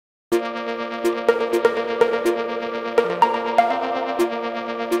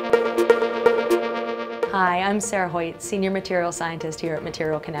I'm Sarah Hoyt, Senior Material Scientist here at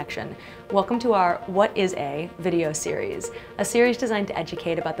Material ConneXion. Welcome to our What is a video series, a series designed to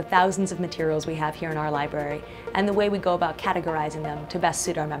educate about the thousands of materials we have here in our library and the way we go about categorizing them to best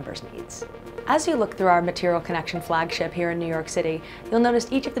suit our members' needs. As you look through our Material ConneXion flagship here in New York City, you'll notice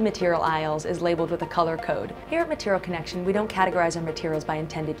each of the material aisles is labeled with a color code. Here at Material ConneXion, we don't categorize our materials by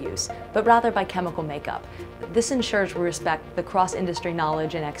intended use, but rather by chemical makeup. This ensures we respect the cross-industry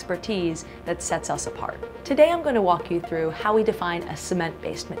knowledge and expertise that sets us apart. Today I'm going to walk you through how we define a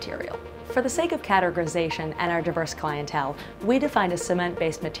cement-based material. For the sake of categorization and our diverse clientele, we define a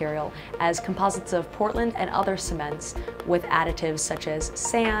cement-based material as composites of Portland and other cements with additives such as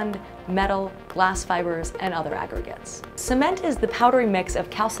sand, metal, glass fibers, and other aggregates. Cement is the powdery mix of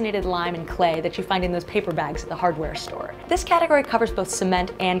calcinated lime and clay that you find in those paper bags at the hardware store. This category covers both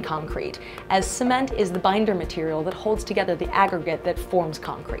cement and concrete, as cement is the binder material that holds together the aggregate that forms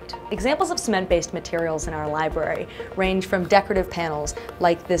concrete. Examples of cement-based materials in our library range from decorative panels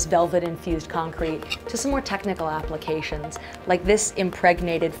like this velvet-infused concrete to some more technical applications like this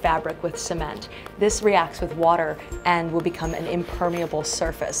impregnated fabric with cement. This reacts with water and will become an impermeable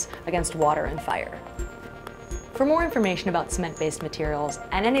surface against water and fire. For more information about cement-based materials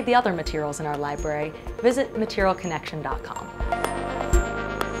and any of the other materials in our library, visit materialconnexion.com.